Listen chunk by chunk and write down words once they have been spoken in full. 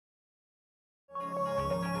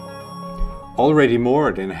Already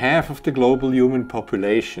more than half of the global human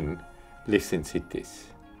population lives in cities.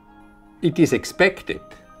 It is expected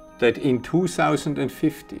that in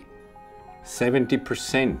 2050,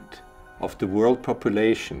 70% of the world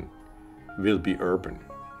population will be urban.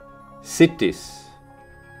 Cities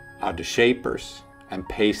are the shapers and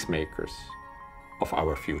pacemakers of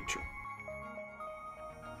our future.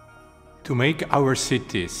 To make our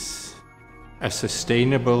cities a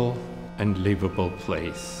sustainable and livable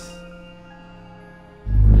place.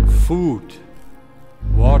 Food,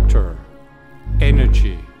 water,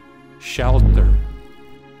 energy, shelter.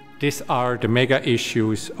 These are the mega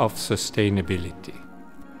issues of sustainability.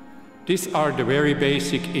 These are the very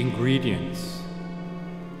basic ingredients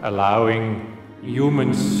allowing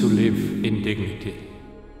humans to live in dignity.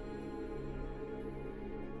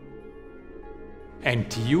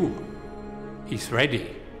 NTU is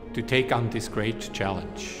ready to take on this great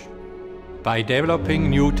challenge. By developing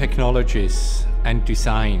new technologies and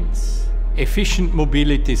designs, efficient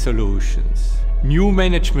mobility solutions, new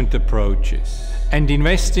management approaches, and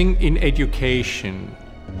investing in education,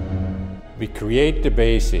 we create the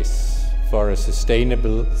basis for a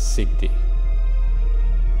sustainable city.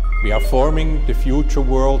 We are forming the future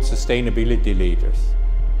world sustainability leaders.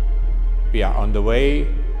 We are on the way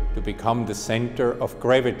to become the center of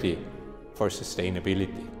gravity for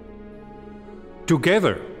sustainability.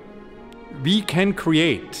 Together, we can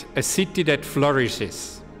create a city that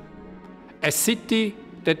flourishes, a city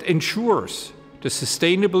that ensures the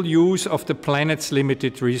sustainable use of the planet's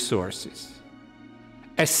limited resources,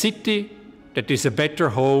 a city that is a better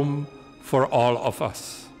home for all of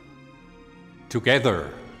us. Together,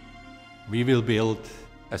 we will build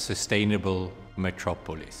a sustainable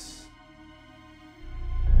metropolis.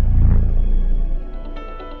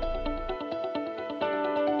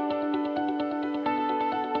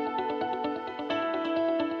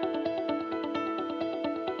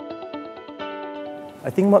 I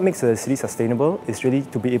think what makes a city sustainable is really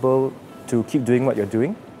to be able to keep doing what you're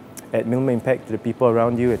doing at minimal impact to the people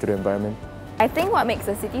around you and to the environment. I think what makes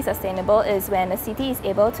a city sustainable is when a city is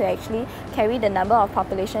able to actually carry the number of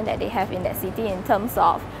population that they have in that city in terms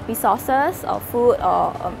of resources or food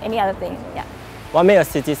or any other thing. Yeah. What makes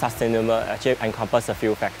a city sustainable actually encompasses a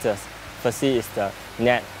few factors. Firstly is the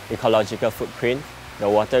net ecological footprint, the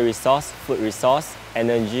water resource, food resource,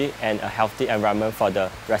 energy, and a healthy environment for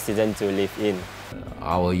the residents to live in.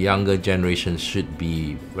 Our younger generation should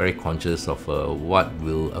be very conscious of what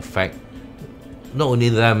will affect not only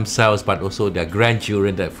themselves but also their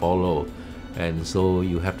grandchildren that follow. And so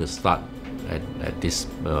you have to start at this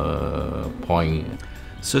point.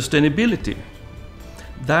 Sustainability,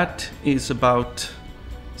 that is about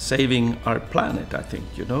saving our planet, I think.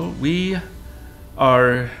 You know, we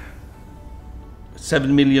are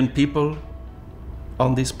 7 million people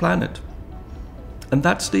on this planet. And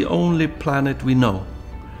that's the only planet we know.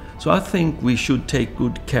 So I think we should take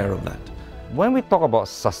good care of that. When we talk about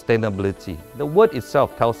sustainability, the word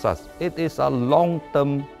itself tells us it is a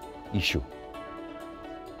long-term issue.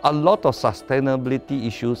 A lot of sustainability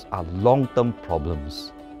issues are long-term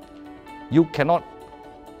problems. You cannot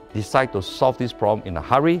decide to solve this problem in a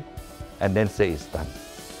hurry and then say it's done.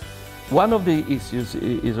 One of the issues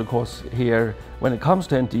is, of course, here, when it comes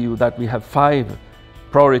to NTU, that we have 5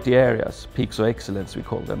 priority areas, peaks of excellence we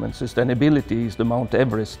call them, and sustainability is the Mount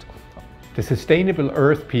Everest. The Sustainable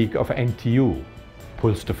Earth Peak of NTU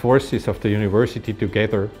pulls the forces of the university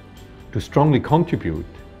together to strongly contribute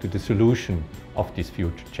to the solution of these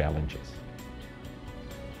future challenges.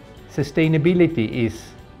 Sustainability is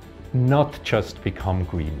not just become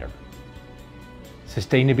greener.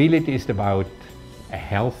 Sustainability is about a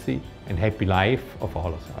healthy and happy life of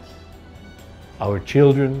all of us. Our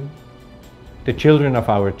children, the children of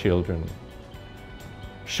our children.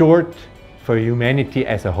 Short for humanity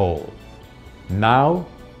as a whole, now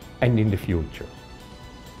and in the future.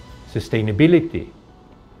 Sustainability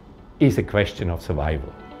is a question of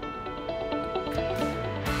survival.